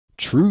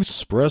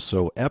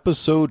Truthspresso,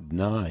 Episode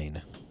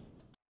 9.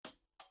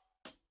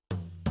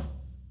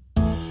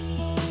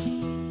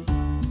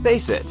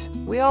 Face it,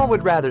 we all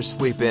would rather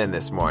sleep in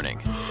this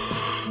morning.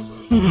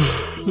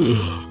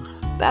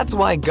 That's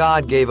why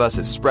God gave us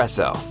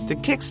espresso, to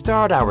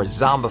kickstart our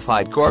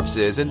zombified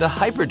corpses into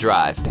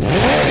hyperdrive.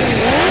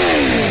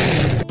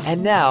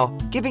 And now,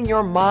 giving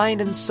your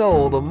mind and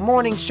soul the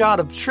morning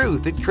shot of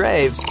truth it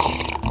craves.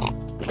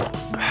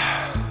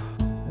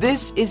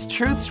 This is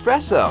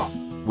Truthspresso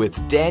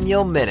with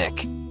Daniel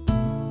Minnick.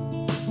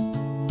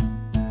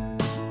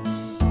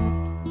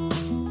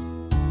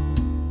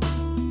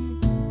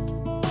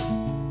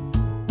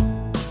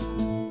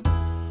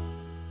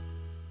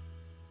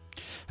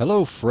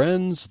 Hello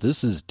friends,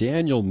 this is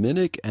Daniel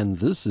Minnick and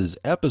this is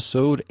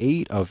episode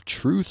 8 of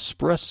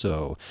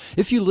Truthspresso.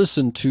 If you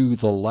listened to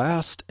the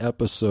last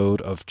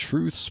episode of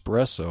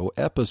Truthspresso,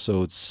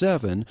 episode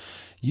 7,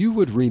 you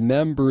would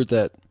remember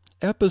that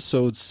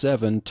episode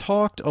 7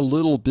 talked a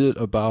little bit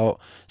about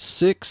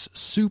 6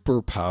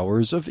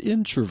 superpowers of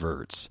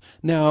introverts.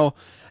 Now,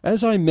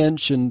 as I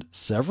mentioned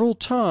several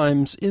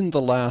times in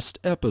the last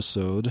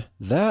episode,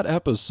 that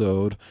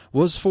episode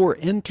was for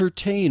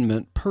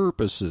entertainment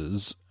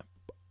purposes.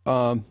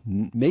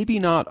 Maybe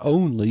not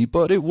only,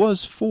 but it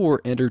was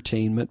for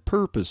entertainment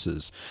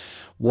purposes.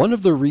 One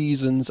of the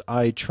reasons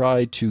I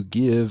tried to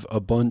give a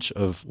bunch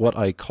of what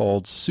I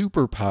called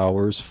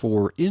superpowers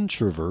for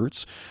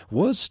introverts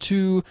was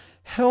to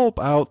help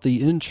out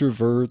the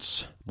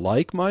introverts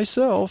like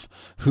myself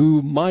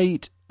who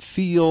might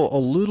feel a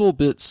little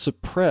bit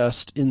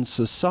suppressed in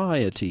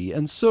society.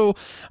 And so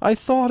I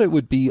thought it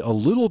would be a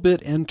little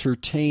bit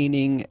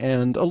entertaining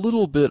and a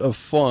little bit of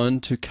fun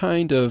to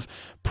kind of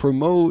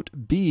promote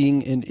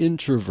being an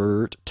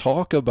introvert,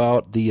 talk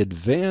about the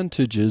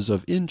advantages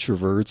of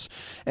introverts,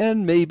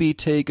 and maybe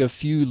take a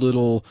few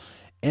little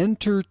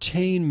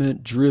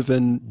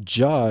entertainment-driven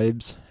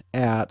jibes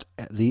at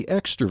the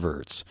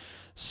extroverts.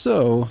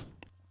 So,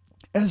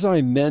 as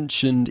I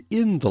mentioned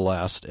in the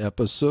last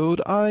episode,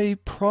 I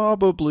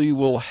probably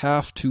will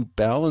have to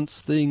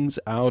balance things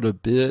out a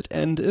bit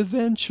and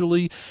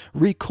eventually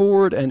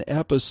record an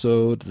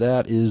episode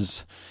that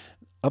is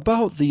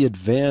about the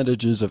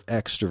advantages of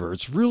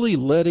extroverts, really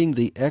letting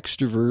the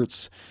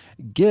extroverts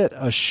get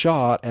a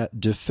shot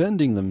at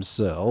defending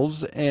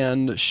themselves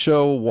and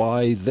show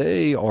why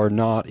they are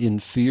not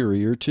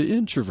inferior to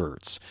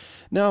introverts.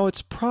 Now,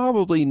 it's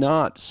probably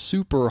not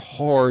super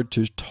hard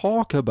to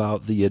talk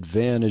about the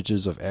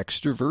advantages of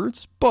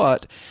extroverts,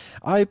 but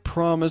I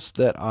promised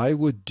that I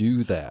would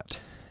do that.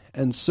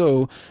 And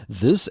so,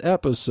 this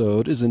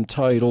episode is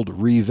entitled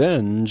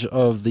Revenge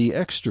of the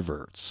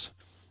Extroverts.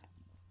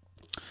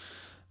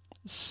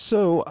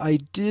 So, I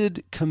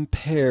did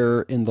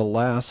compare in the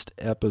last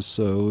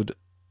episode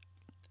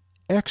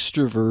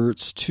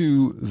extroverts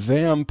to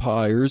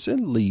vampires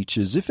and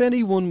leeches. If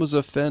anyone was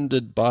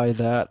offended by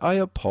that, I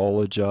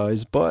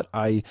apologize, but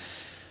I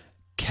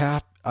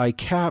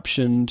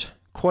captioned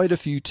quite a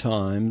few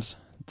times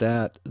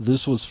that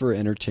this was for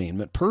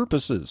entertainment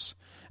purposes.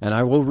 And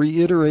I will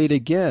reiterate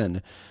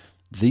again,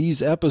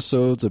 these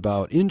episodes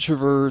about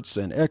introverts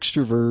and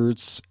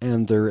extroverts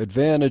and their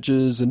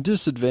advantages and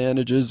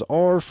disadvantages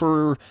are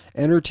for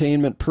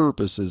entertainment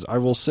purposes. I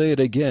will say it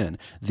again.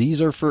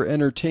 These are for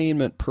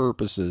entertainment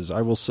purposes.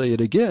 I will say it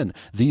again.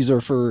 These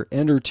are for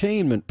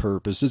entertainment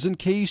purposes. In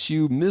case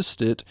you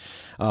missed it,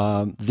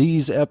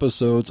 these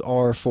episodes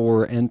are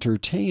for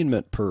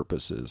entertainment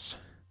purposes.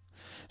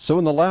 So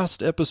in the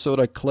last episode,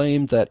 I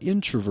claimed that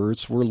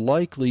introverts were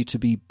likely to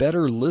be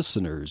better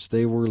listeners.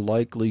 They were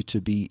likely to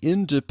be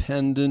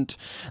independent.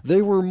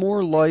 They were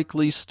more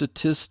likely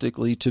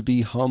statistically to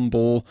be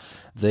humble.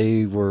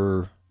 They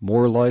were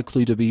more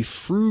likely to be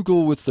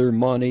frugal with their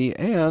money,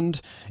 and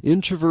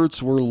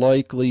introverts were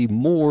likely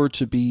more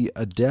to be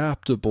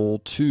adaptable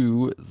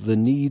to the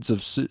needs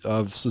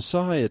of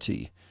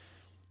society.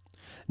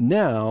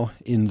 Now,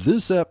 in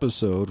this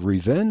episode,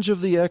 Revenge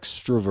of the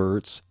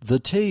Extroverts, the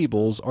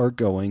tables are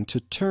going to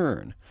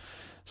turn.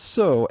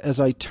 So, as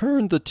I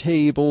turn the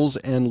tables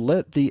and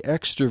let the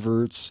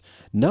extroverts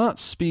not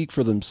speak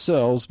for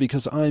themselves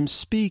because I'm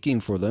speaking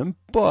for them,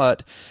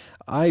 but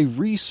I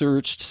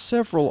researched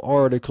several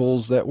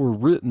articles that were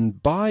written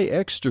by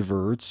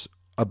extroverts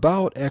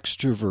about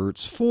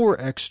extroverts, for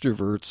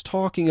extroverts,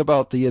 talking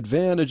about the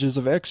advantages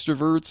of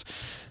extroverts.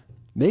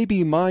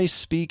 Maybe my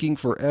speaking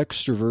for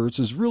extroverts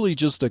is really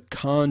just a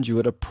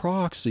conduit, a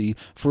proxy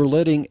for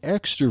letting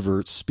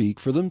extroverts speak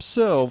for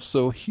themselves.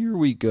 So here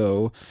we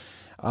go.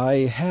 I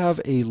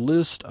have a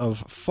list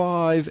of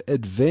 5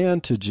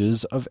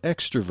 advantages of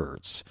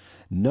extroverts.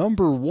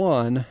 Number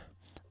 1,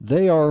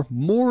 they are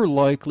more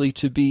likely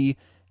to be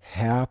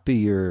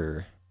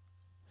happier.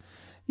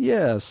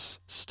 Yes,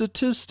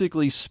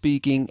 statistically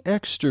speaking,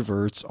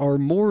 extroverts are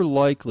more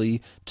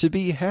likely to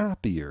be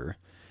happier.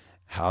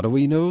 How do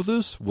we know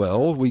this?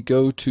 Well, we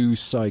go to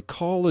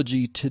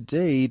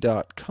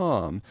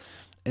psychologytoday.com,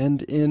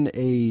 and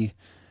in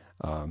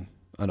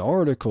an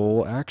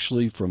article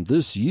actually from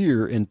this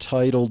year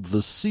entitled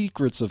The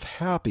Secrets of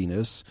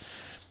Happiness,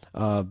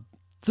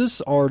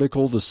 This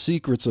article, The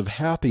Secrets of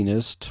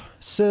Happiness,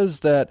 says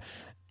that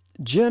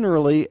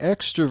generally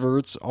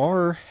extroverts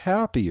are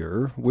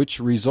happier, which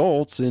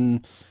results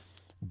in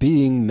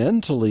being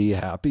mentally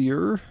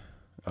happier,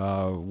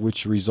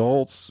 which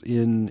results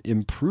in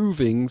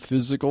improving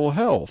physical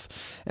health.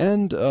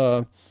 And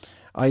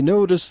I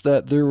noticed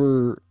that there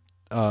were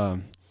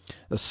a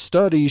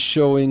study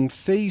showing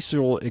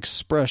facial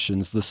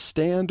expressions. The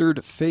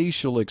standard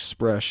facial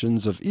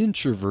expressions of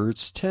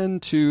introverts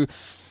tend to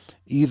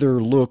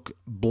either look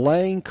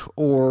blank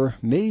or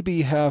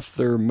maybe have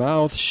their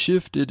mouth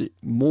shifted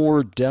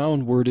more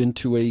downward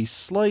into a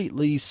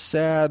slightly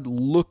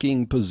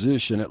sad-looking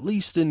position, at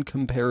least in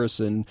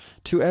comparison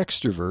to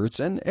extroverts.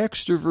 And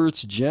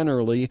extroverts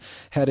generally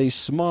had a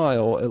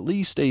smile, at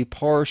least a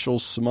partial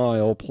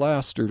smile,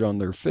 plastered on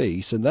their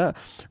face. And that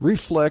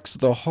reflects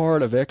the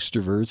heart of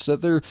extroverts,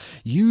 that they're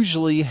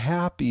usually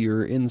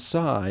happier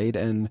inside.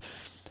 And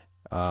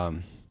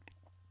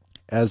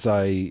as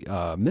I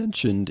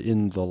mentioned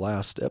in the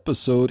last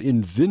episode,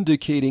 in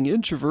Vindicating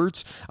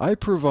Introverts, I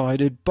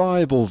provided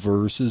Bible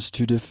verses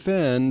to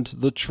defend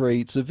the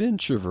traits of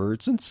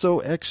introverts. And so,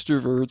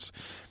 extroverts,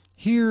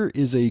 here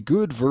is a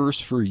good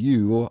verse for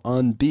you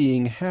on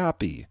being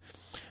happy.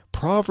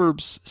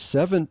 Proverbs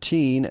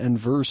 17 and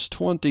verse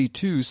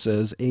 22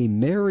 says, "A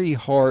merry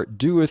heart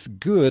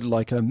doeth good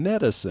like a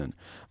medicine,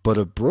 but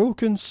a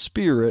broken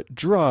spirit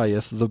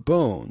drieth the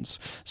bones."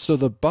 So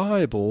the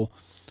Bible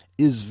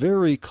is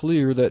very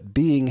clear that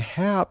being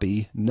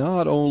happy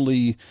not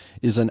only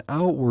is an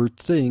outward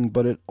thing,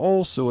 but it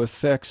also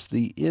affects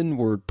the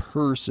inward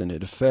person.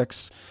 It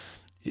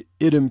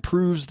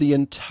improves the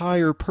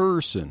entire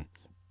person.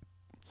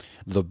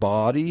 The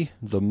body,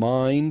 the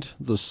mind,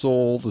 the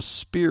soul, the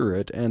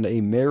spirit, and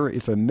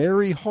if a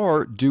merry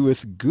heart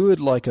doeth good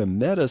like a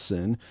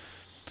medicine.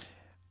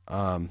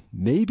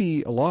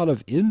 Maybe a lot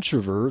of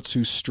introverts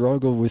who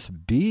struggle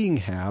with being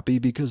happy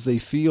because they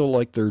feel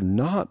like they're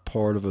not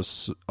part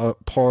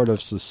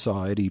of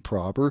society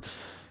proper,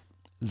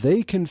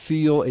 they can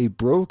feel a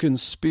broken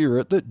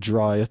spirit that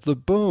drieth the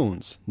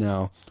bones.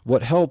 Now,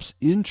 what helps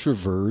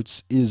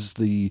introverts is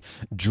the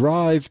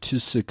drive to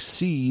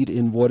succeed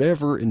in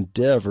whatever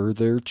endeavor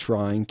they're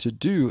trying to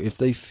do. If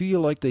they feel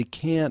like they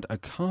can't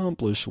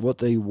accomplish what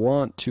they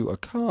want to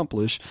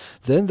accomplish,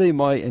 then they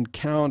might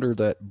encounter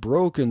that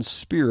broken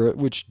spirit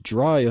which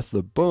drieth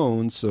the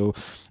bones. So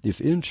if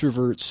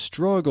introverts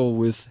struggle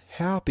with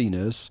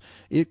happiness,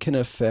 it can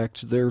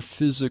affect their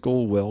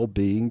physical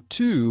well-being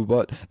too.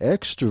 But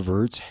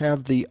extroverts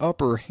have the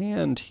upper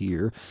hand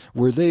here,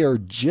 where they are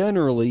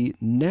generally,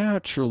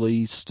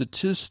 naturally,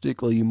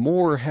 statistically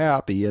more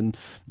happy, and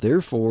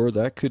therefore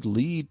that could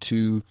lead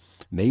to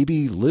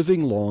maybe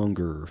living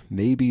longer,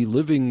 maybe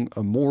living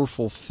a more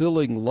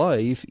fulfilling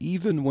life,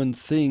 even when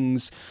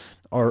things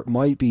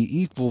might be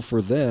equal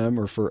for them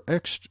or for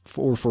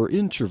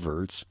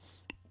introverts.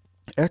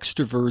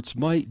 Extroverts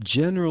might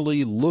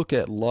generally look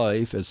at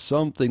life as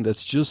something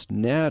that's just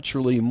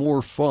naturally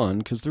more fun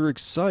because they're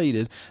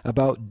excited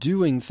about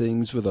doing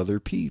things with other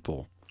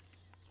people.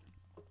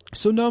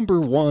 So number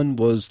one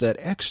was that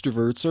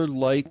extroverts are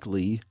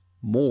likely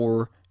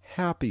more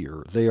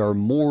happier. They are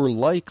more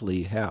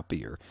likely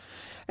happier.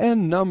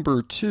 And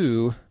number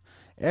two,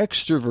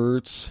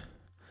 extroverts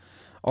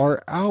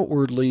are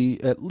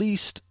outwardly, at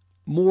least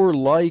more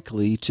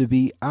likely to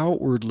be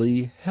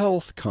outwardly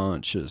health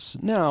conscious.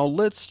 Now,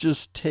 let's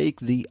just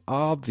take the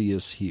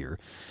obvious here.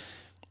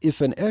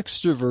 If an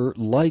extrovert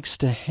likes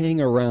to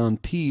hang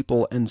around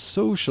people and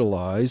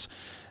socialize,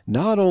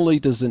 not only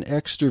does an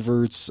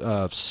extrovert's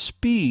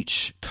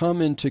speech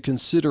come into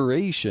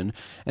consideration,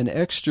 an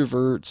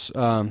extrovert's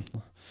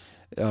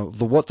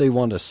what they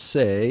want to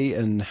say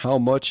and how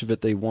much of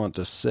it they want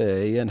to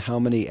say and how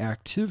many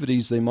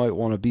activities they might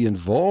want to be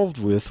involved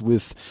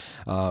with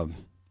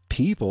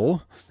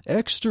people,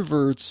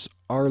 extroverts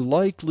are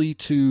likely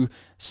to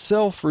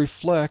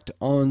self-reflect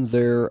on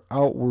their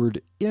outward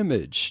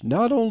image.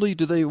 Not only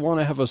do they want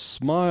to have a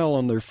smile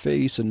on their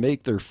face and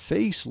make their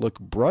face look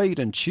bright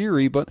and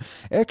cheery, but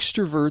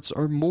extroverts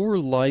are more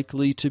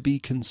likely to be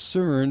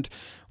concerned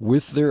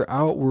with their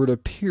outward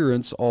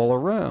appearance all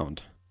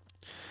around.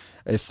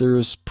 If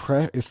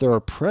there are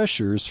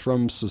pressures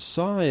from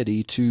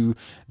society to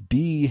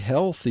be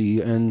healthy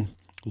and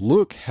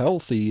look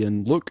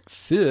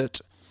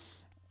fit,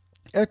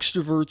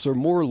 extroverts are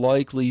more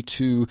likely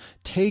to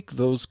take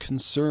those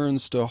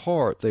concerns to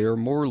heart. They are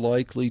more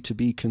likely to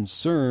be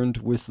concerned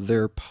with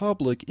their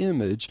public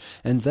image,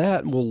 and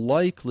that will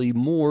likely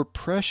more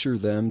pressure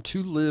them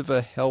to live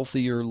a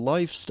healthier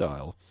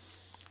lifestyle.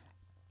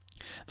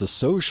 The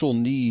social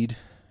need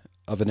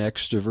of an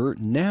extrovert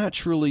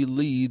naturally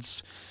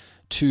leads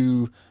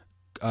to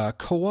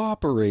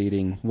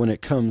cooperating when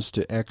it comes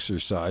to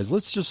exercise.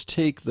 Let's just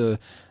take the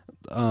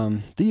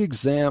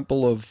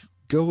example of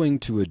going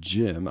to a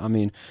gym. I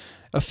mean,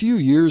 a few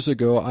years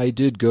ago, I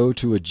did go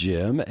to a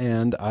gym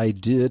and I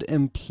did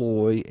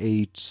employ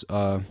a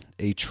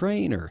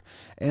trainer.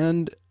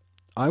 And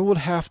I would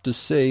have to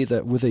say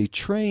that with a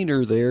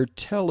trainer there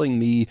telling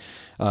me,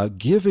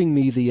 giving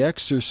me the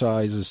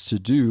exercises to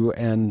do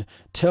and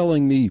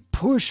telling me,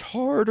 push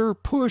harder,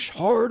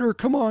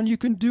 come on, you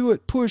can do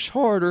it, push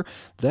harder,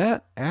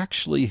 that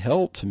actually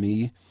helped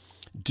me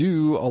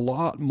do a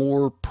lot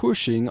more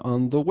pushing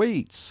on the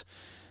weights.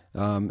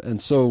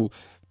 And so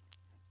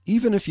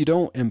even if you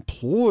don't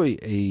employ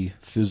a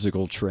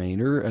physical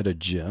trainer at a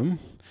gym,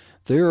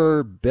 there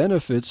are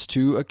benefits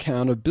to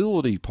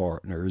accountability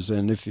partners.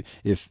 And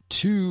if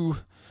two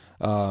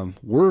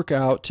work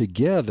out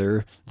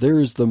together, there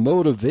is the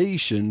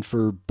motivation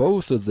for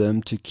both of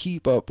them to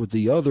keep up with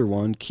the other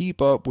one,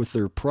 keep up with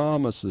their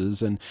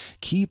promises, and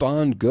keep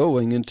on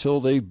going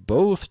until they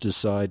both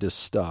decide to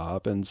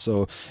stop. And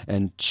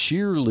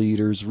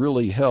cheerleaders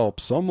really help.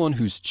 Someone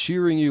who's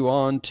cheering you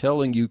on,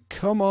 telling you,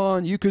 come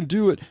on, you can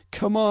do it,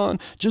 come on,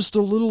 just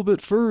a little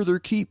bit further,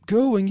 keep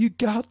going, you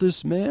got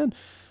this, man.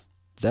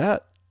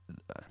 That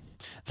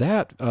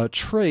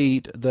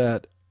trait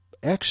that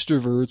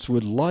extroverts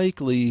would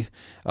likely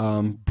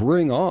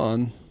bring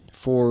on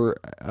for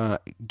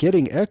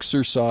getting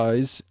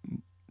exercise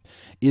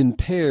in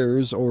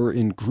pairs or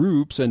in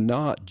groups and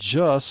not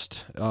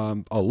just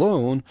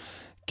alone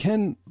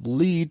can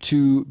lead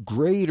to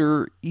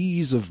greater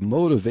ease of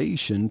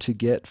motivation to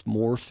get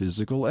more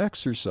physical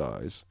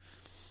exercise.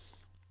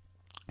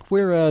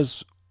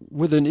 Whereas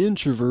with an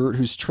introvert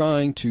who's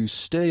trying to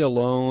stay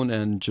alone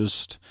and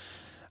just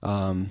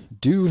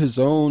do his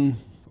own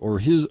or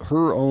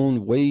her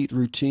own weight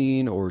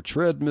routine or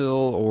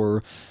treadmill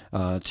or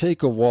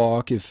take a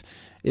walk, if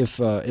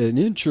an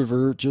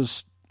introvert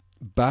just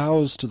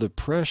bows to the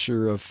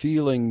pressure of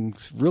feeling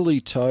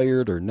really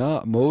tired or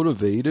not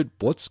motivated,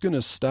 what's going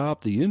to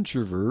stop the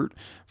introvert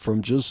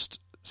from just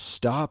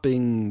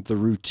stopping the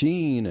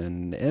routine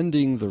and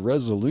ending the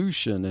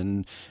resolution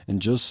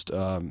and just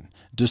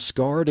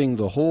discarding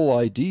the whole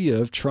idea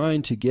of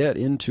trying to get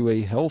into a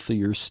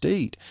healthier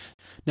state?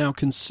 Now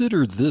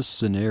consider this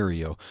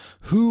scenario.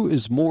 Who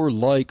is more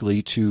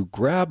likely to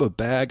grab a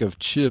bag of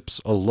chips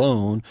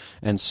alone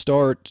and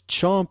start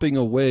chomping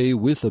away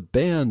with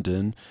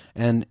abandon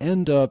and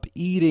end up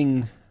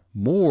eating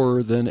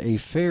more than a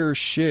fair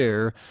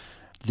share,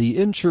 the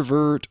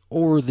introvert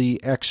or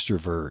the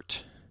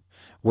extrovert?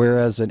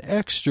 Whereas an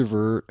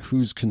extrovert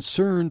who's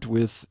concerned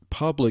with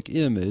public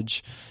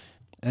image,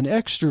 an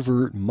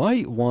extrovert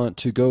might want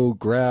to go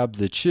grab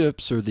the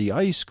chips or the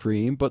ice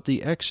cream, but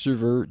the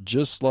extrovert,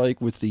 just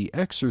like with the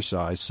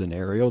exercise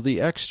scenario, the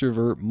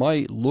extrovert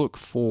might look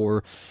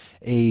for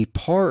a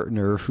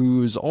partner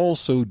who's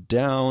also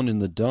down in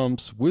the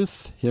dumps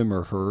with him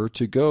or her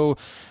to go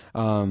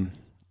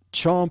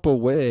chomp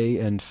away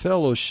and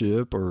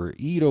fellowship or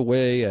eat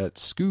away at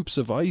scoops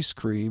of ice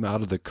cream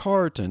out of the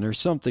carton or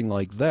something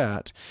like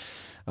that.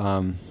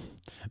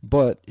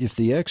 But if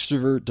the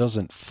extrovert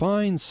doesn't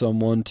find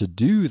someone to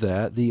do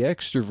that, the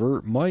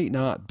extrovert might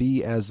not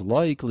be as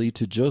likely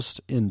to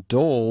just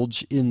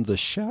indulge in the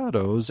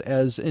shadows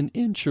as an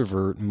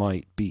introvert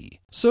might be.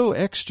 So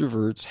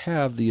extroverts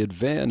have the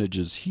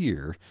advantages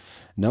here.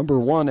 Number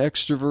one,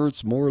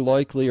 extroverts more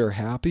likely are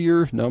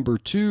happier. Number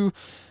two,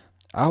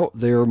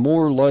 they're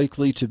more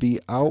likely to be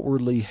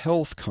outwardly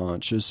health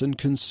conscious and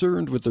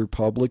concerned with their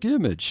public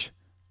image.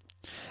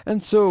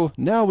 And so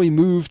now we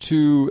move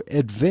to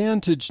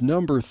advantage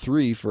number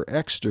 3 for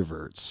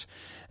extroverts.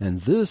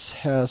 And this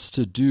has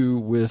to do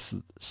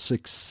with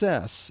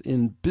success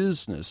in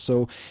business.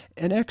 So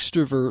an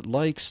extrovert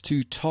likes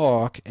to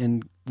talk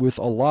and with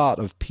a lot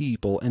of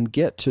people and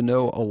get to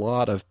know a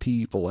lot of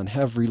people and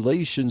have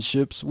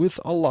relationships with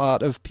a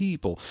lot of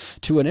people.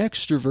 To an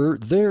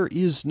extrovert, there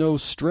is no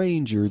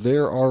stranger.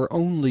 There are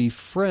only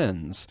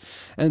friends.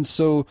 And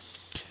so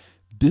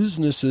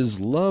businesses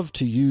love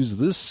to use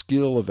this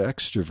skill of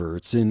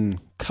extroverts in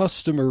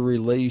customer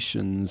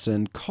relations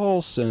and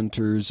call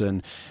centers,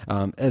 and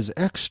as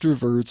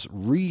extroverts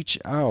reach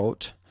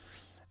out,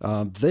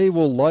 they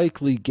will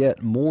likely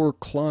get more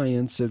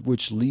clients,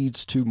 which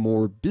leads to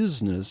more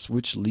business,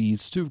 which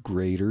leads to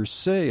greater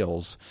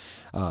sales.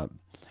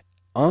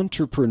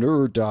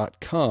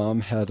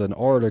 Entrepreneur.com had an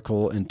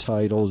article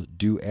entitled,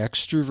 "Do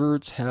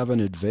Extroverts Have an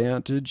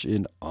Advantage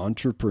in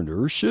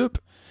Entrepreneurship?"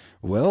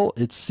 Well,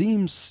 it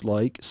seems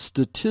like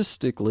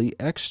statistically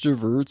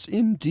extroverts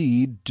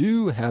indeed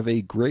do have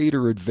a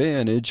greater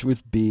advantage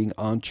with being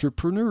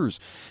entrepreneurs.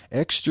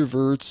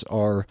 Extroverts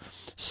are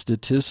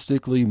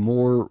statistically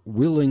more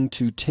willing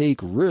to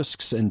take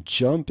risks and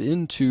jump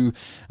into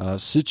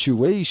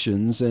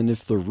situations, and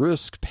if the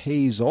risk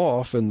pays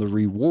off and the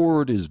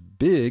reward is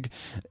big,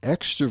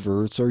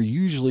 extroverts are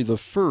usually the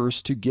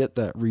first to get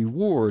that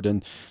reward.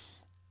 And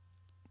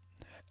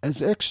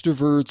as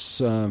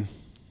extroverts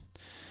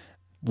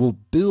will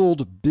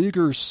build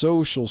bigger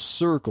social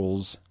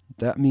circles,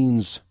 that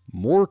means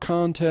more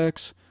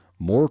contacts,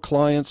 more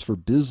clients for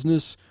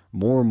business,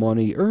 more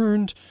money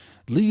earned,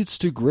 leads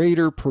to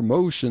greater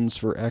promotions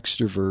for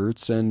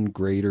extroverts and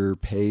greater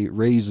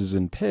raises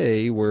in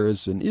pay,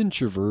 whereas an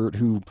introvert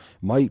who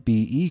might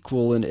be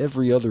equal in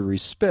every other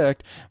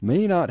respect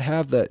may not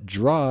have that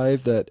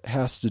drive that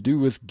has to do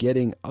with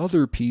getting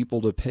other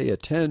people to pay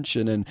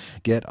attention and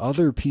get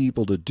other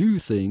people to do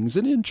things.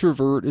 An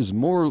introvert is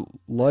more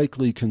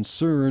likely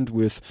concerned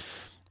with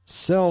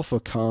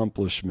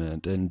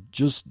self-accomplishment and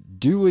just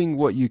doing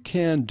what you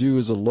can do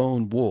as a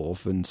lone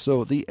wolf. And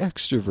so the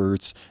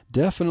extroverts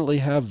definitely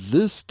have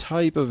this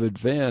type of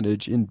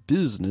advantage in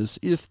business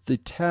if the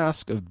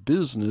task of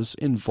business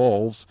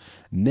involves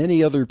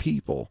many other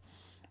people.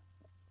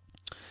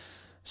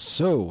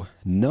 So,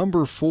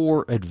 number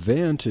 4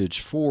 advantage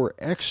for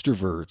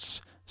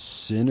extroverts: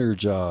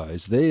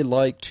 synergize. They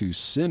like to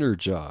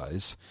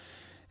synergize.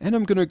 And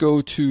I'm going to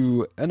go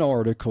to an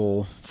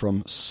article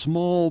from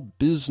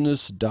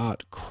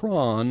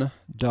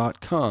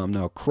smallbusiness.cron.com.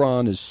 Now,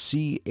 cron is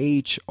C-H-R-O-N.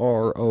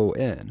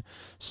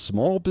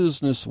 Small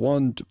business,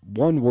 one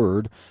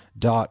word,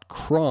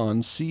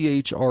 .cron,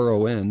 C-H-R-O-N.com.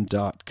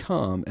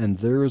 And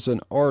there's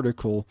an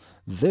article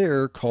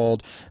there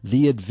called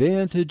The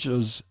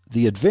Advantages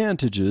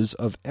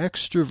of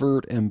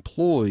Extrovert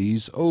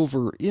Employees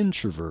Over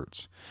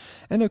Introverts.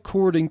 And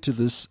according to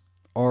this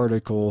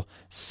article,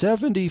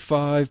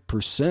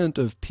 75%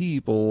 of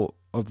people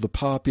of the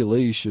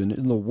population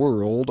in the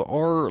world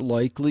are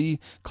likely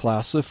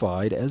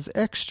classified as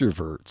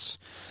extroverts.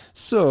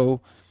 So,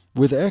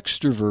 with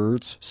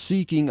extroverts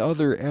seeking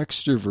other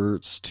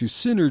extroverts to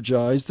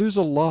synergize, there's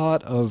a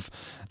lot of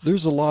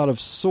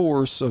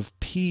source of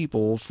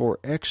people for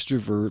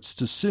extroverts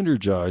to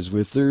synergize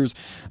with. There's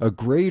a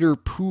greater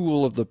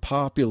pool of the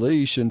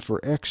population for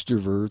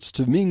extroverts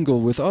to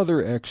mingle with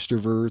other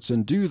extroverts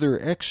and do their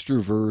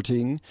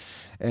extroverting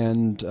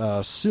and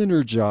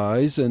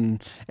synergize.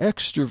 And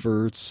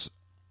extroverts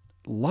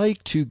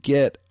like to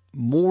get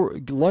more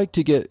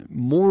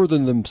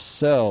than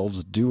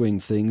themselves doing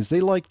things. They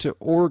like to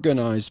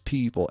organize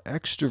people.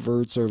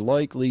 Extroverts are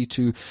likely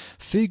to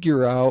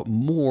figure out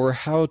more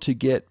how to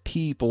get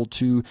people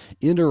to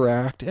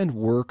interact and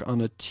work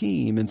on a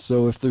team. And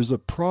so if there's a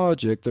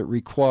project that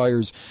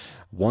requires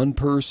one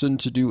person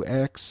to do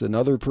X,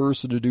 another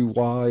person to do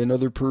Y,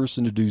 another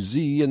person to do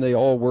Z, and they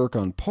all work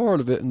on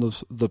part of it, and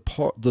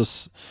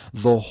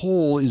the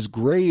whole is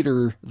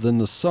greater than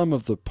the sum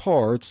of the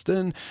parts,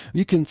 then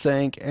you can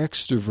thank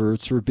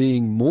extroverts for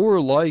being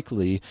more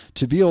likely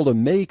to be able to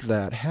make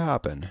that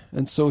happen.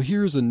 And so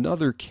here's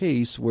another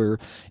case where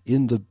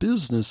in the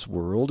business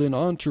world, in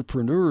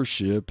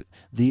entrepreneurship,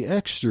 the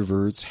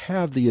extroverts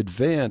have the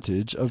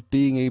advantage of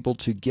being able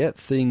to get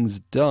things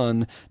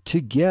done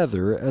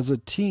together as a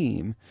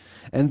team.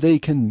 And they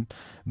can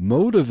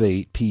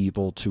motivate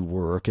people to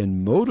work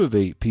and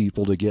motivate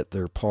people to get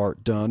their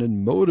part done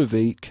and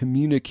motivate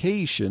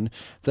communication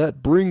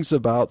that brings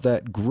about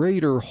that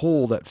greater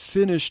whole, that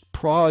finished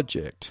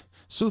project.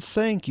 So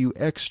thank you,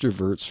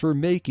 extroverts, for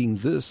making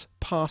this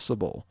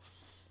possible.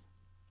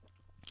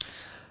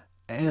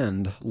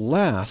 And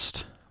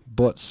last,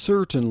 but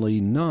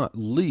certainly not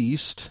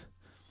least,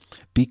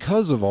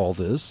 because of all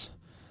this,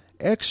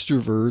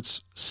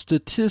 extroverts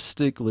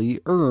statistically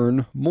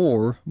earn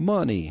more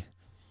money.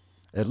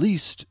 At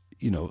least,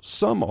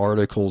 some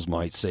articles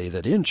might say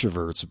that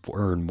introverts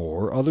earn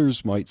more.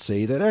 Others might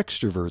say that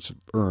extroverts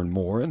earn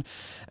more.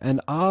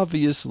 And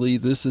obviously,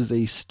 this is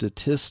a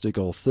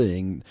statistical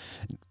thing.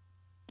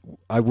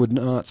 I would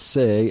not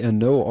say, and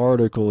no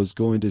article is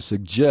going to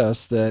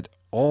suggest that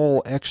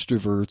all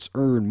extroverts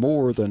earn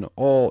more than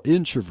all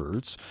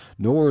introverts,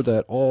 nor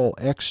that all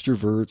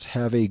extroverts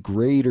have a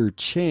greater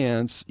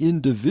chance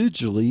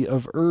individually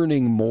of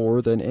earning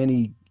more than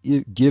any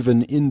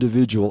given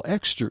individual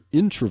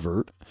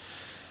introvert.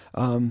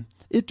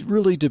 It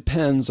really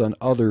depends on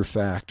other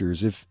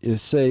factors. If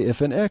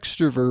an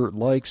extrovert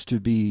likes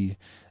to be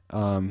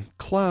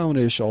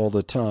clownish all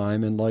the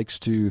time and likes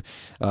to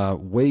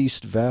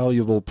waste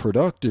valuable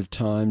productive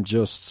time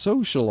just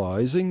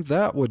socializing,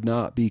 that would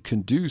not be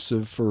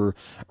conducive for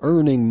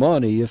earning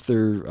money if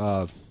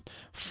they're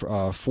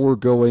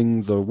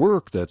foregoing the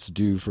work that's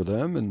due for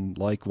them. And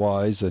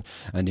likewise,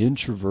 an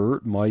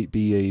introvert might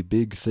be a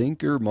big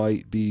thinker,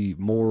 might be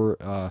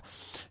more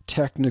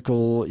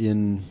technical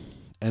and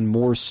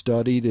more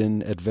studied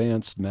in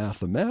advanced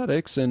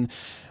mathematics, and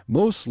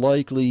most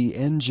likely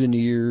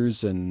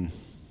engineers and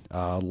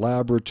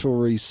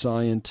laboratory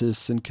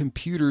scientists and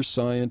computer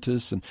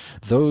scientists and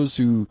those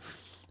who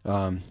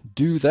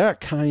do that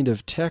kind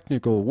of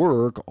technical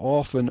work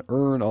often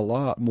earn a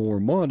lot more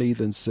money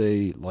than,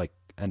 say, like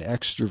an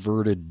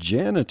extroverted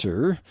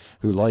janitor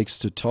who likes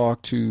to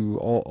talk to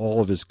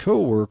all of his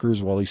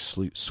coworkers while he's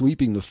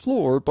sweeping the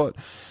floor. But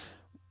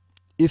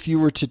if you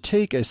were to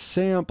take a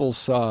sample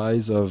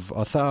size of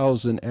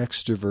 1,000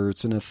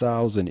 extroverts and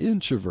 1,000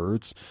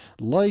 introverts,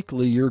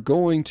 likely you're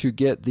going to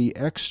get the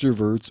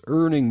extroverts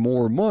earning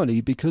more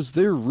money because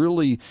they're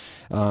really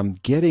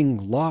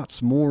getting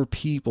lots more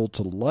people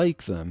to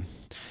like them.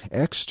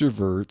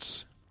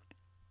 Extroverts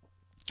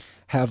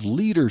have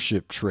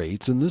leadership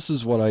traits, and this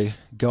is what I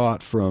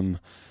got from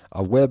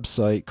a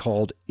website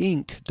called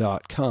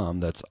inc.com.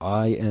 That's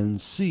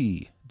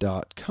INC.com,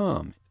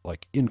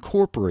 like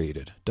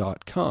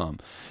incorporated.com.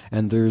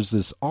 And there's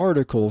this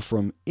article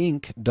from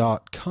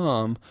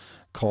inc.com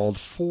called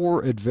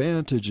 4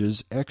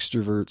 Advantages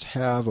Extroverts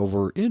Have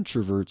Over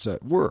Introverts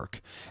at Work.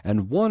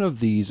 And one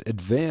of these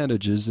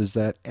advantages is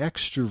that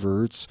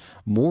extroverts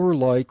more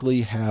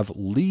likely have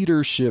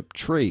leadership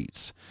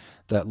traits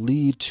that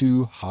lead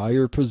to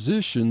higher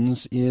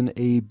positions in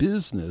a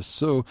business.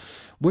 So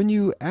when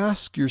you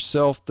ask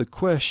yourself the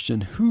question,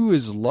 who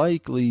is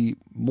likely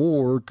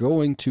more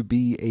going to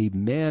be a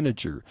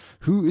manager?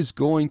 Who is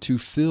going to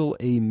fill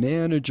a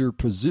manager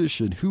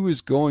position? Who is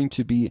going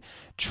to be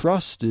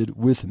trusted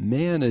with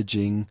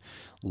managing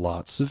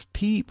lots of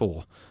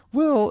people?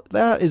 Well,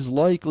 that is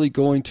likely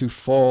going to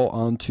fall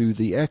onto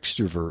the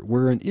extrovert,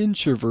 where an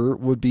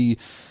introvert would be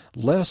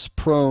less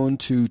prone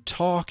to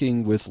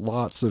talking with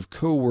lots of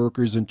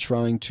coworkers and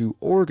trying to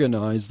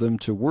organize them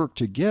to work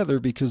together,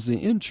 because the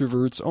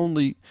introvert's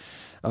only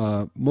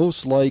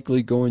most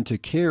likely going to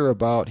care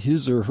about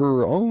his or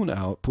her own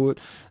output.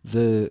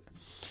 The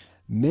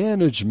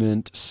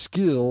management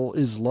skill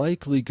is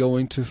likely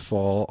going to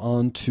fall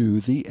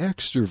onto the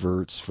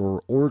extroverts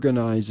for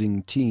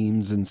organizing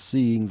teams and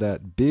seeing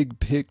that big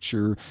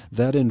picture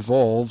that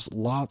involves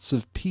lots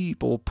of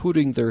people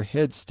putting their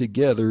heads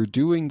together,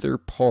 doing their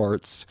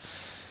parts.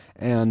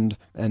 And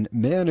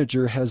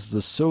manager has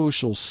the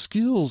social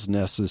skills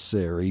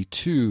necessary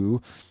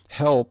to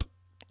help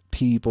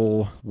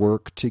people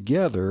work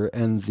together,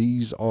 and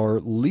these are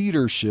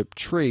leadership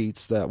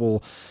traits that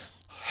will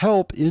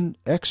help in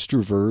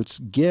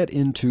extroverts get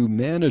into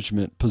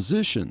management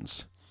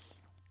positions.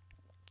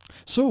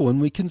 So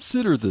when we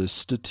consider this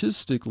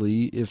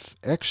statistically, if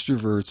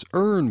extroverts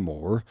earn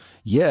more,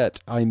 yet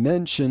I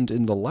mentioned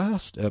in the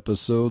last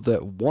episode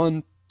that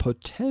one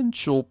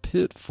potential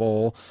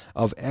pitfall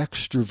of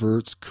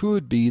extroverts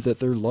could be that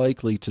they're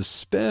likely to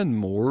spend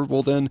more.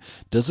 Well, then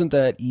doesn't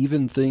that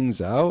even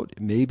things out?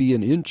 Maybe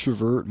an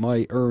introvert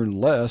might earn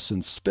less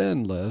and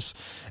spend less.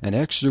 An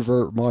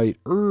extrovert might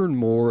earn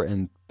more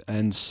and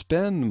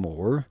spend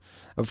more.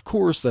 Of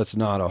course, that's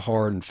not a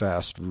hard and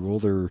fast rule.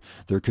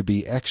 There could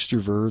be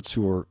extroverts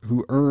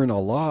who earn a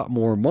lot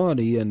more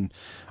money and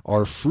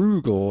are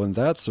frugal, and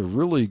that's a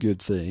really good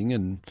thing.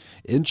 And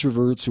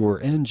introverts who are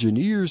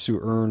engineers who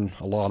earn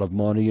a lot of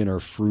money and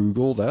are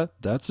frugal,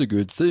 that's a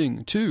good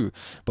thing too.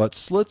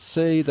 But let's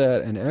say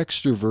that an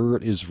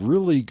extrovert is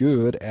really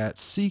good at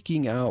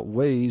seeking out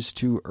ways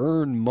to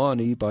earn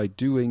money by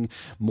doing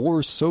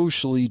more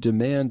socially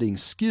demanding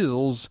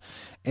skills,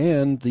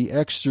 and the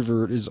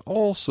extrovert is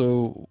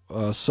also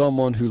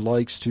someone who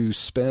likes to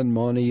spend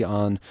money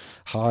on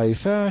high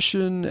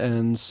fashion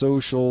and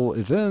social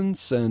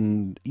events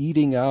and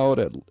eating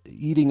out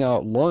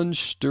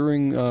lunch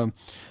during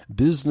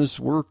business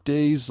work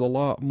days a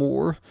lot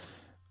more.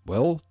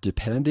 Well,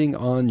 depending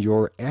on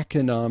your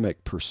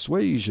economic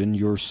persuasion,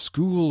 your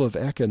school of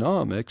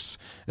economics,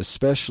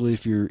 especially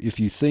if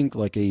you think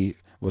like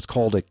what's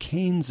called a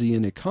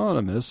Keynesian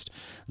economist,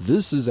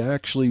 this is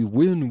actually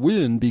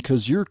win-win,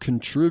 because you're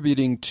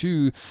contributing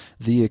to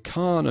the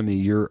economy.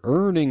 You're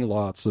earning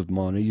lots of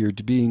money. You're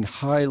being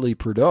highly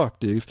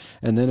productive.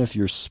 And then if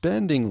you're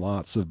spending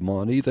lots of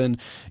money, then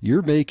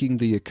you're making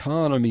the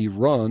economy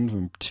run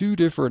from 2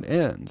 different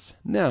ends.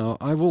 Now,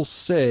 I will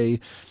say,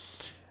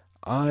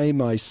 I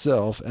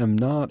myself am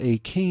not a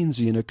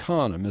Keynesian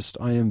economist.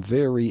 I am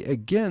very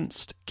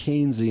against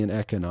Keynesian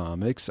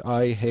economics.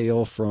 I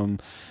hail from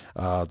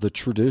the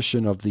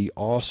tradition of the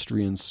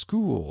Austrian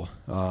school,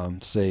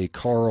 say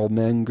Karl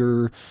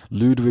Menger,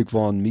 Ludwig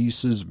von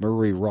Mises,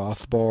 Murray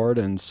Rothbard,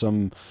 and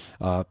some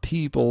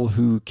people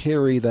who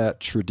carry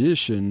that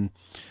tradition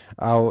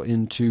out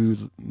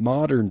into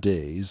modern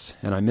days.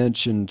 And I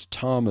mentioned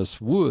Thomas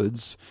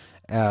Woods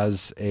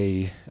as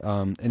an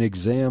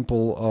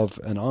example of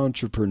an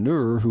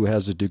entrepreneur who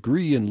has a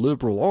degree in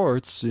liberal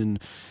arts in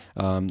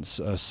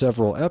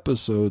several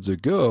episodes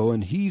ago,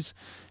 and he's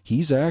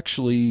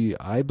actually,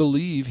 I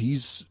believe,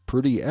 he's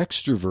pretty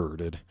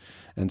extroverted.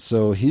 And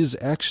so his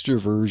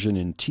extroversion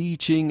in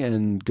teaching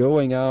and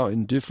going out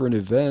in different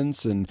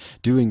events and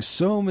doing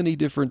so many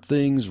different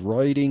things,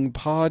 writing,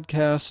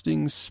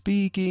 podcasting,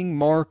 speaking,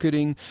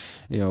 marketing,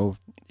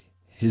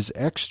 his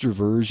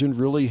extroversion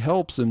really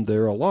helps him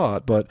there a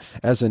lot. But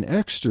as an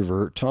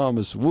extrovert,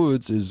 Thomas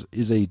Woods is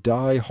a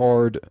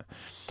diehard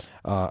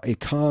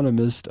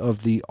economist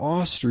of the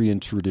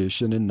Austrian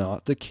tradition and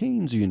not the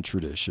Keynesian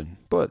tradition.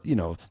 But,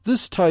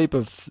 this type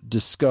of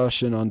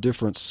discussion on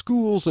different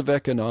schools of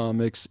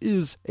economics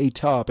is a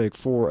topic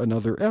for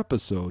another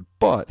episode.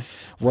 But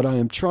what I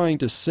am trying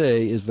to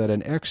say is that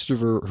an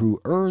extrovert who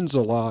earns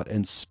a lot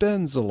and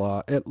spends a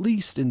lot, at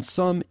least in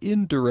some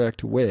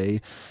indirect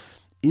way,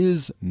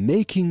 is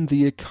making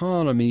the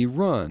economy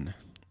run.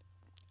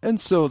 And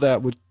so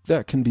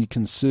that can be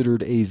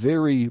considered a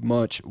very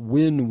much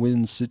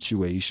win-win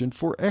situation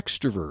for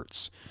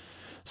extroverts.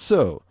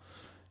 So,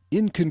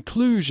 In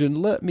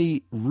conclusion, let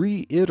me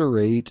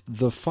reiterate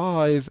the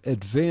 5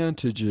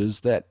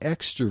 advantages that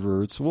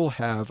extroverts will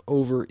have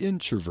over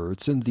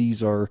introverts, and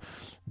these are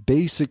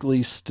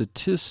basically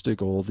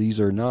statistical. These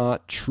are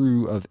not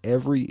true of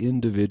every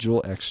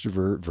individual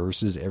extrovert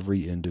versus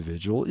every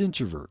individual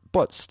introvert.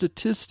 But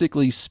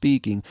statistically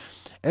speaking,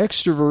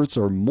 extroverts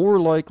are more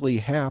likely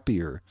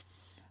happier.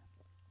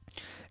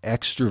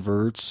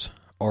 Extroverts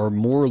are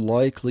more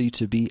likely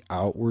to be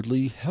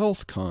outwardly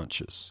health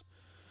conscious.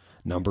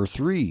 Number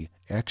 3,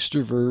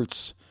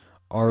 extroverts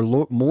are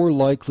more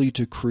likely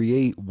to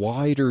create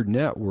wider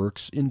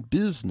networks in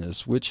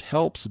business, which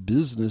helps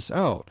business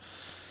out.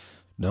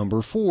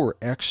 Number 4,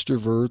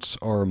 extroverts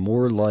are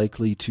more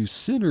likely to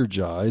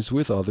synergize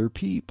with other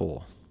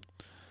people,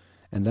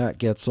 and that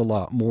gets a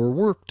lot more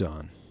work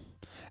done.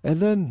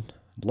 And then,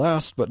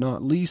 last but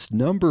not least,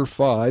 number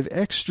 5,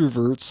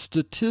 extroverts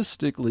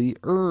statistically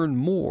earn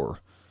more.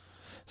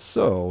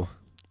 So,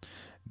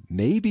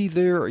 maybe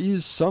there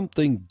is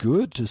something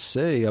good to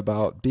say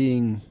about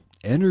being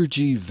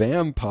energy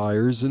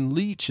vampires and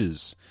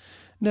leeches.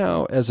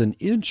 Now, as an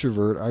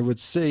introvert, I would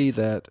say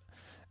that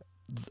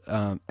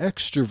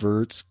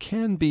extroverts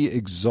can be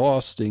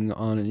exhausting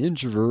on an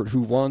introvert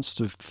who wants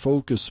to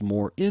focus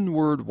more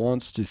inward,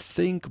 wants to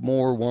think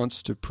more,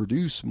 wants to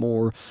produce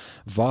more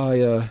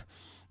via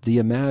the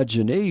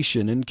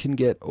imagination, and can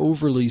get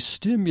overly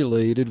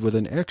stimulated with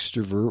an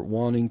extrovert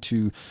wanting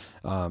to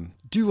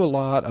do a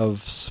lot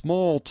of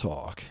small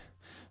talk.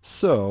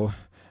 So,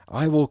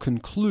 I will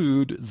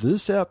conclude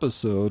this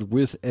episode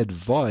with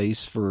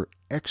advice for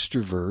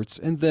extroverts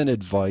and then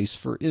advice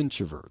for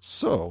introverts.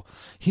 So,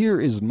 here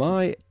is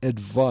my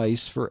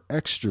advice for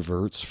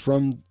extroverts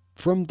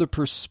from the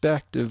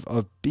perspective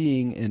of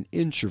being an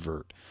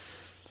introvert.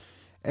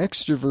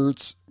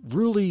 Extroverts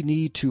really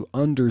need to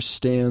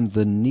understand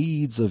the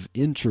needs of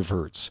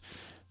introverts.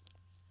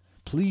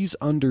 Please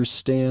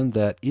understand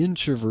that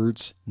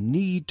introverts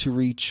need to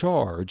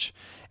recharge,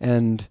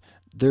 and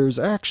there's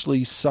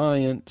actually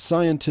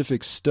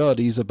scientific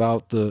studies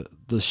about the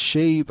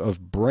shape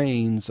of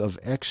brains of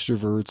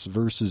extroverts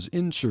versus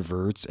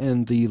introverts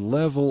and the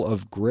level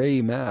of gray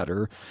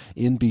matter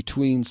in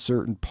between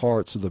certain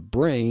parts of the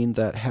brain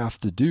that have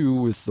to do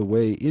with the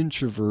way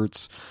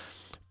introverts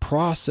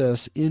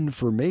process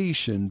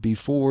information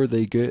before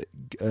they deal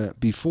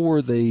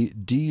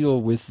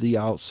with the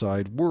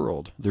outside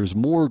world. There's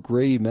more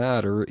gray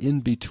matter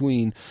in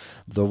between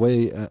the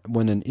way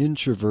when an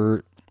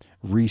introvert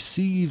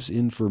receives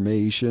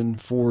information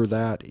for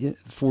that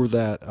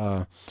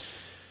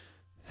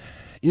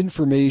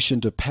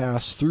information to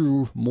pass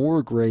through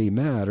more gray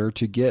matter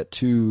to get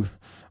to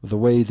the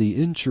way the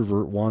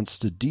introvert wants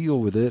to deal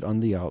with it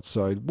on the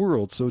outside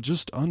world. So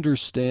just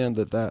understand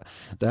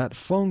that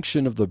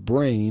function of the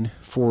brain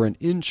for an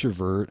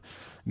introvert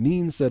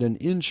means that an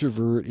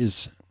introvert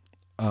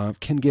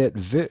can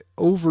get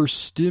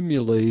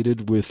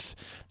overstimulated with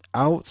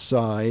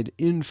outside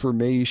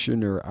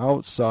information or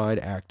outside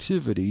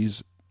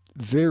activities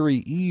very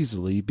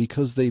easily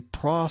because they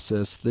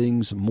process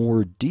things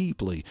more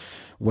deeply.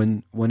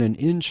 When an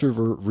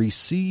introvert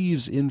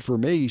receives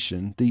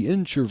information, the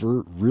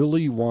introvert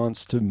really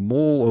wants to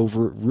mull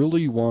over it,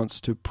 really wants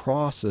to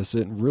process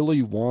it,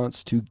 really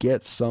wants to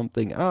get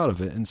something out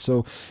of it. And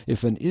so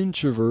if an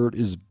introvert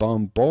is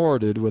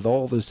bombarded with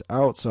all this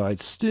outside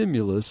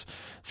stimulus,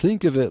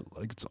 think of it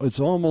like it's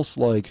almost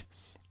like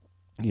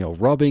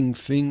rubbing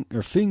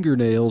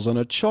fingernails on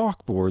a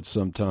chalkboard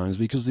sometimes,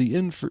 because the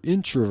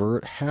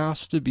introvert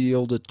has to be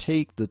able to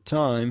take the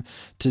time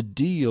to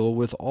deal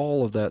with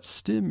all of that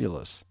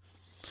stimulus.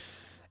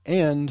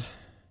 And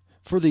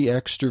for the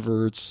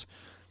extroverts,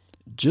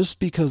 just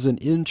because an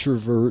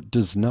introvert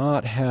does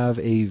not have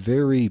a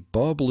very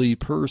bubbly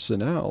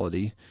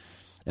personality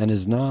and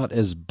is not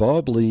as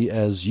bubbly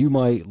as you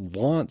might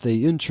want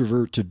the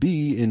introvert to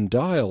be in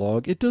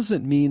dialogue, it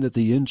doesn't mean that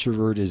the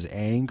introvert is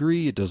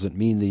angry. It doesn't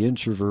mean the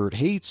introvert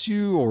hates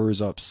you or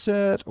is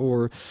upset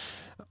or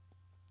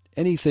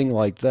anything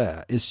like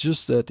that. It's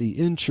just that the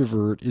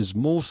introvert is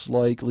most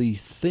likely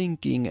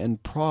thinking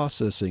and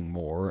processing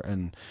more.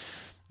 And,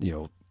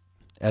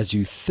 as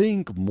you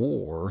think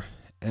more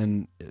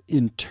and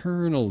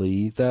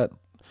internally, that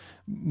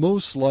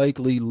most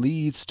likely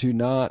leads to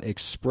not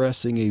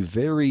expressing a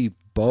very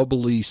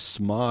bubbly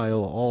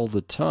smile all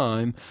the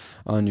time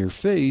on your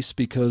face,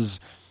 because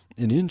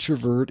an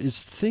introvert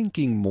is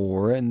thinking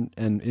more, and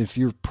if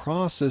you're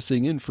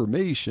processing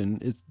information,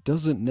 it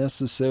doesn't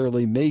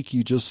necessarily make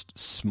you just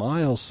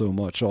smile so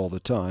much all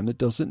the time. It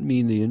doesn't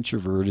mean the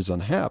introvert is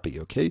unhappy,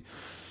 okay?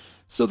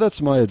 So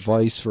that's my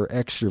advice for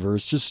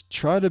extroverts. Just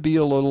try to be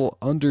a little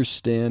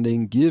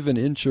understanding, give an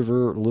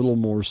introvert a little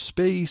more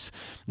space.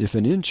 If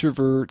an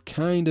introvert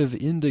kind of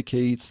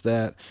indicates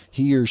that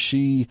he or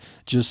she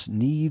just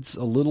needs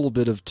a little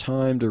bit of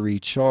time to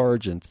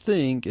recharge and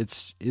think, it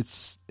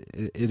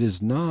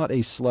is not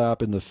a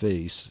slap in the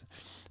face.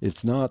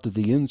 It's not that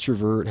the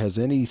introvert has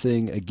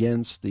anything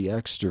against the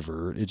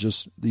extrovert.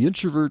 The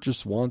introvert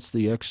just wants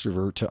the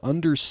extrovert to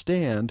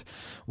understand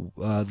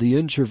the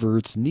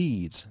introvert's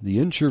needs. The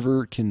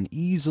introvert can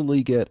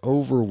easily get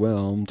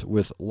overwhelmed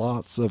with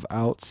lots of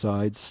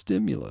outside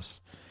stimulus.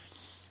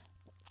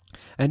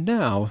 And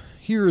now,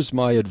 here's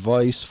my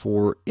advice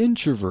for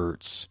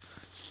introverts.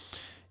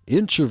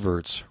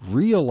 Introverts,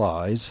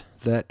 realize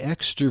that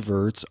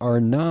extroverts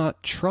are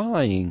not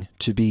trying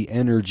to be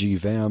energy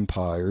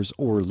vampires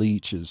or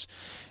leeches.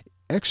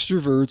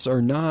 Extroverts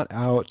are not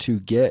out to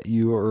get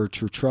you or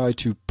to try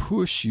to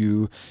push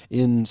you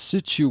in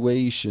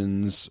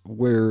situations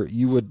where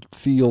you would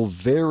feel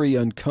very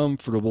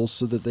uncomfortable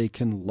so that they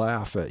can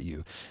laugh at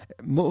you.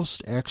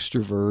 Most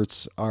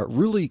extroverts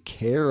really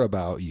care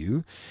about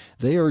you.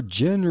 They are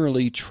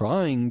generally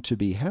trying to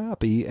be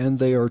happy, and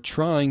they are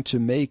trying to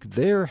make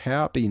their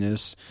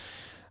happiness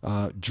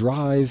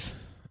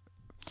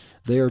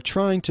They are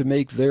trying to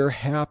make their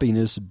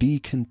happiness be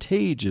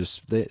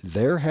contagious.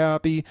 They're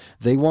happy,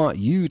 they want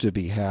you to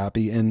be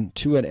happy, and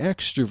to an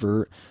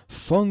extrovert,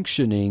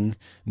 functioning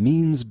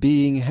means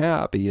being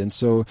happy. And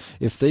so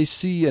if they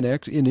see an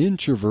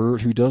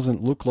introvert who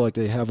doesn't look like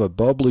they have a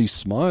bubbly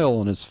smile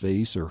on his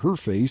face or her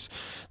face,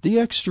 the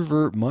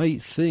extrovert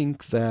might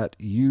think that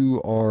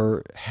you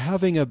are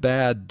having a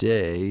bad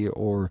day,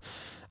 or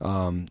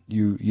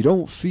you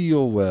don't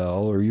feel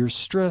well, or you're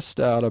stressed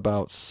out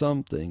about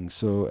something.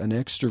 So an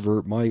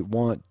extrovert might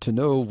want to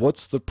know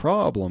what's the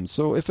problem.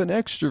 So if an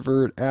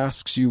extrovert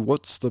asks you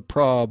what's the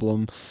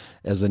problem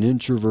as an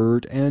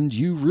introvert, and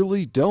you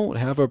really don't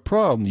have a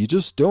problem, you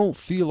just don't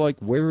feel like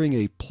wearing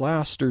a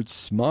plastered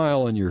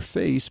smile on your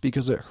face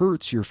because it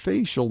hurts your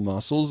facial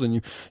muscles,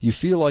 and you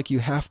feel like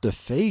you have to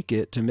fake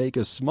it to make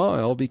a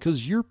smile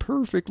because you're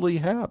perfectly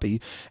happy,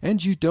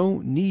 and you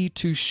don't need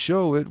to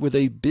show it with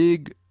a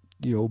big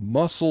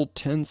muscle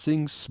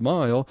tensing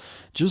smile.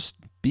 Just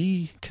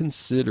be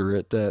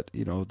considerate that,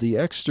 the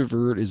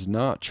extrovert is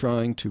not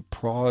trying to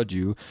prod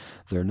you.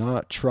 They're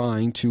not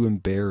trying to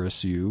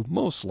embarrass you,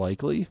 most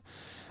likely.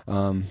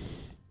 Realize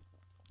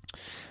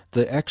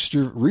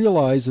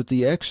that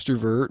the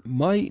extrovert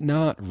might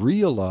not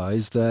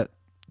realize that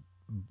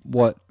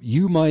what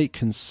you might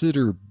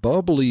consider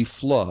bubbly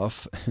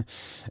fluff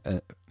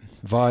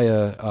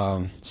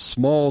via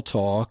small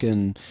talk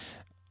and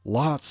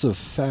lots of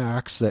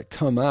facts that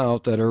come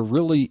out that are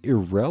really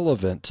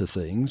irrelevant to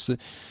things,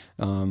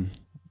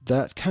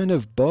 that kind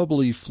of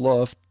bubbly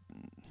fluff,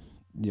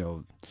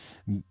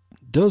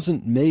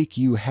 doesn't make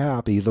you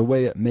happy the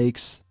way it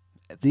makes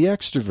the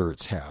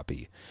extroverts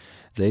happy.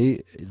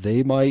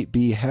 They might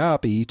be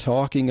happy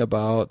talking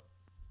about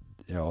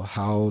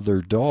how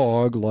their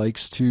dog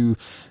likes to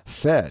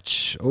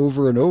fetch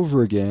over and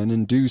over again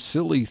and do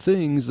silly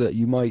things that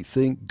you might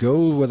think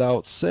go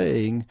without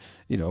saying,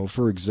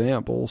 for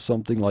example,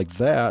 something like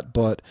that.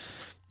 But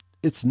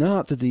it's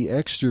not that the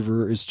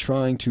extrovert is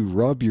trying to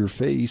rub your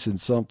face in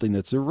something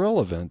that's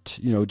irrelevant.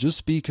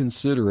 Just be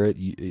considerate.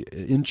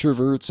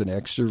 Introverts and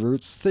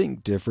extroverts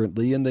think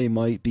differently, and they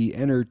might be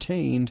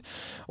entertained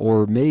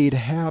or made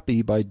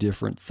happy by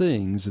different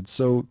things. And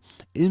so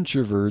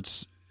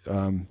introverts,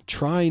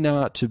 try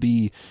not to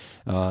be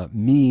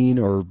mean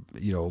or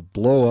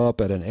blow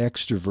up at an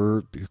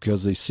extrovert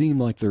because they seem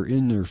like they're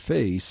in their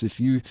face. If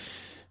you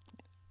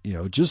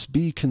just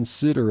be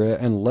considerate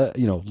and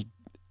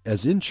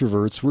as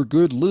introverts, we're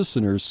good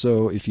listeners.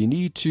 So if you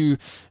need to,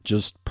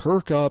 just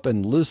perk up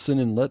and listen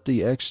and let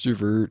the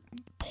extrovert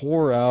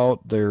pour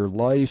out their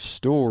life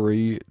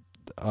story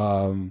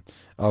of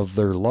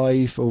their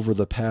life over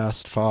the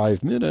past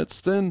 5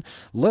 minutes, then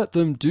let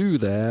them do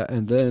that,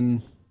 and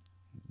then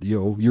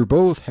you're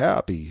both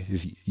happy.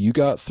 If you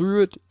got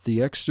through it, the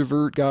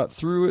extrovert got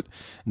through it,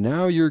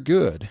 now you're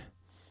good.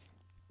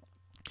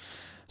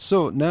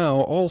 So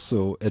now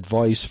also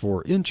advice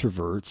for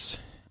introverts.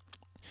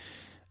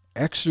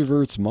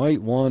 Extroverts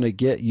might want to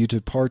get you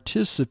to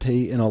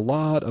participate in a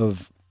lot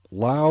of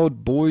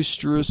loud,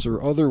 boisterous,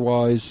 or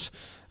otherwise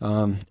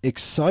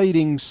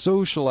exciting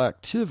social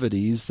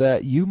activities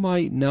that you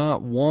might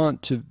not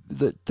want to,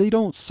 that they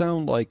don't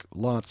sound like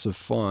lots of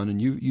fun,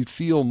 and you'd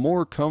feel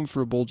more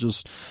comfortable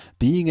just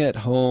being at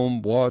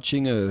home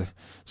watching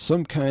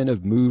some kind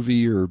of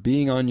movie, or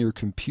being on your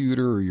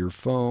computer or your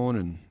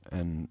phone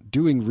and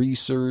doing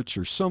research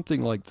or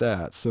something like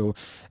that. So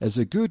as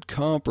a good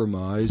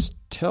compromise,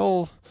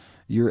 tell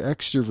your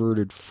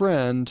extroverted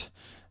friend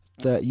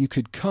that you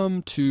could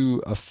come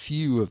to a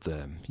few of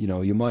them.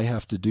 You might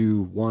have to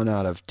do 1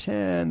 out of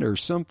 10 or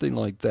something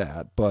like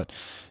that, but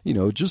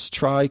just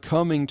try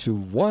coming to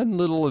one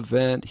little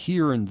event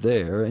here and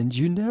there, and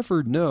you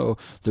never know,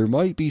 there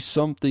might be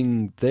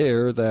something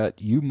there that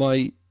you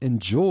might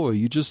enjoy.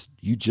 You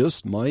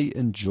just might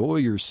enjoy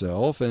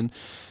yourself, and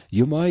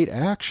you might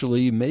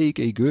actually make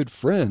a good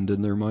friend,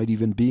 and there might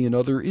even be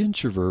another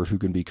introvert who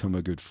can become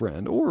a good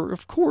friend. Or,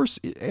 of course,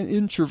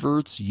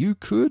 introverts, you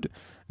could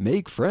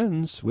make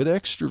friends with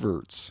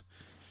extroverts.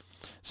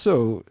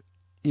 So,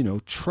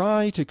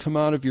 try to come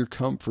out of your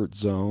comfort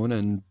zone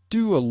and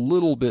do a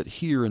little bit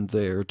here and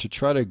there to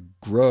try to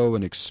grow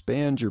and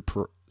expand your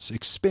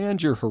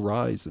Expand your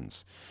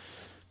horizons.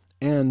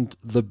 And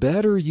the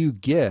better you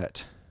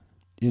get,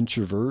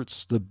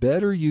 introverts, the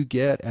better you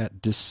get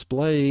at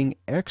displaying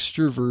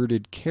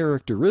extroverted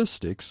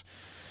characteristics,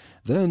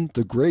 then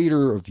the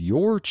greater of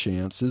your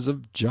chances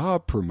of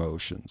job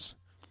promotions.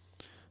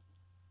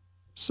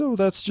 So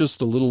that's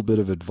just a little bit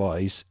of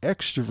advice.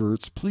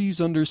 Extroverts, please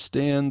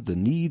understand the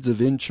needs of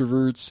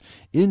introverts.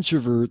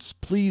 Introverts,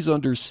 please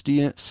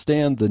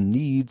understand the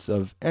needs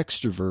of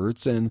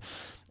extroverts. And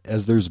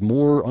as there's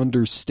more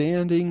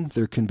understanding,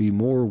 there can be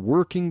more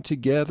working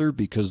together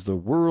because the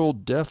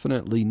world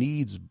definitely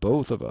needs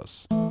both of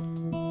us.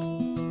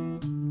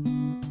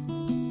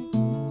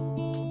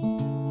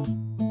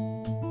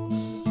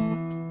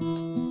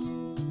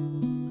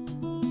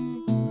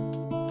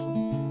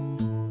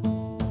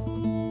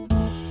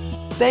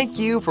 Thank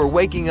you for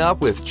waking up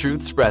with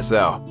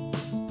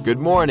Truthspresso. Good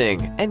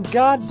morning, and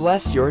God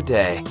bless your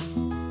day.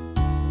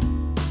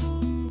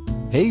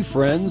 Hey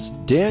friends,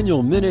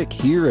 Daniel Minnick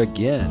here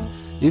again.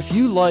 If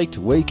you liked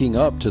waking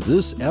up to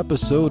this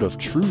episode of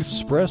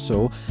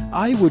Truthspresso,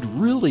 I would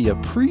really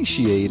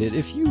appreciate it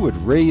if you would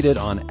rate it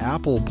on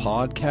Apple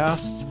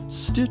Podcasts,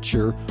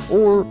 Stitcher,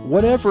 or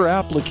whatever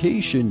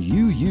application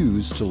you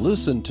use to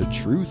listen to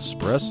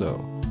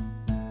Truthspresso.